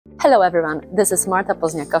Hello everyone, this is Marta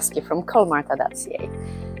Pozniakowski from callmarta.ca.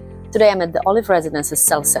 Today I'm at the Olive Residences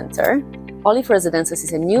Cell Center. Olive Residences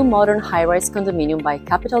is a new modern high-rise condominium by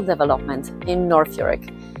Capital Development in North York.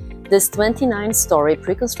 This 29-story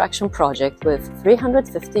pre-construction project with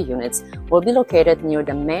 350 units will be located near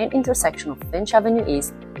the main intersection of Finch Avenue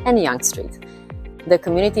East and Yonge Street. The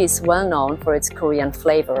community is well known for its Korean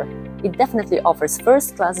flavor. It definitely offers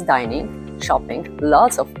first-class dining, shopping,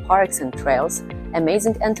 lots of parks and trails,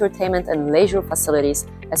 amazing entertainment and leisure facilities,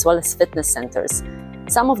 as well as fitness centers.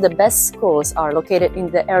 Some of the best schools are located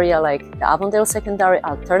in the area, like the Avondale Secondary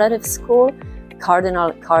Alternative School,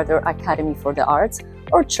 Cardinal Carter Academy for the Arts,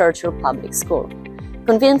 or Churchill Public School.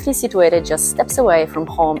 Conveniently situated just steps away from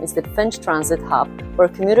home is the Finch Transit Hub, where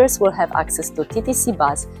commuters will have access to TTC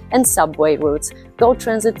bus and subway routes, GO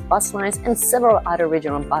Transit bus lines, and several other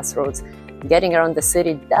regional bus routes. Getting around the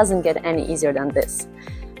city doesn't get any easier than this.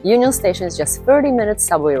 Union Station is just 30-minute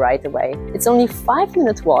subway ride away. It's only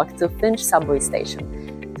 5-minute walk to Finch subway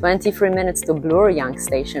station, 23 minutes to Bloor Yonge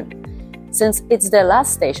Station. Since it's the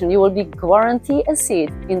last station, you will be guaranteed a seat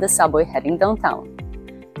in the subway heading downtown.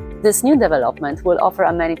 This new development will offer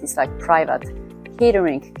amenities like private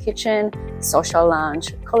catering, kitchen, social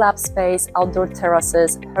lounge, collab space, outdoor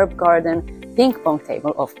terraces, herb garden, ping pong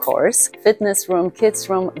table of course, fitness room, kids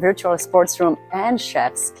room, virtual sports room, and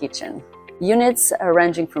chef's kitchen. Units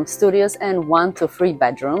ranging from studios and 1 to 3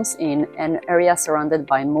 bedrooms in an area surrounded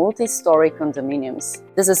by multi-storey condominiums.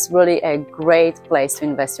 This is really a great place to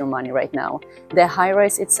invest your money right now. The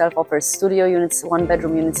high-rise itself offers studio units,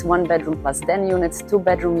 1-bedroom units, 1-bedroom plus den units,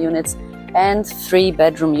 2-bedroom units, and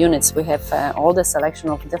 3-bedroom units. We have all the selection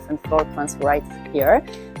of different floor plans right here.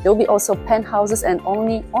 There will be also penthouses and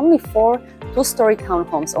only 4 two-story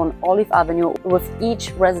townhomes on Olive Avenue, with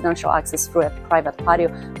each residential access through a private patio,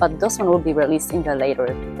 but this one will be released in the later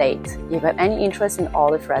date. If you have any interest in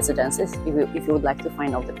Olive Residences, if you would like to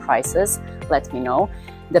find out the prices, let me know.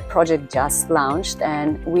 The project just launched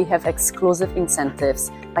and we have exclusive incentives.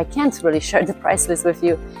 I can't really share the price list with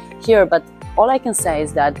you here, but all I can say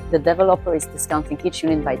is that the developer is discounting each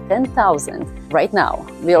unit by $10,000 right now.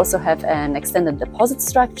 We also have an extended deposit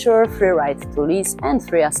structure, free right to lease, and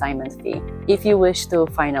free assignment fee. If you wish to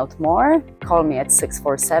find out more, call me at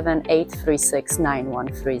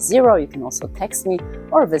 647-836-9130. You can also text me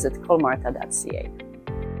or visit callmarta.ca.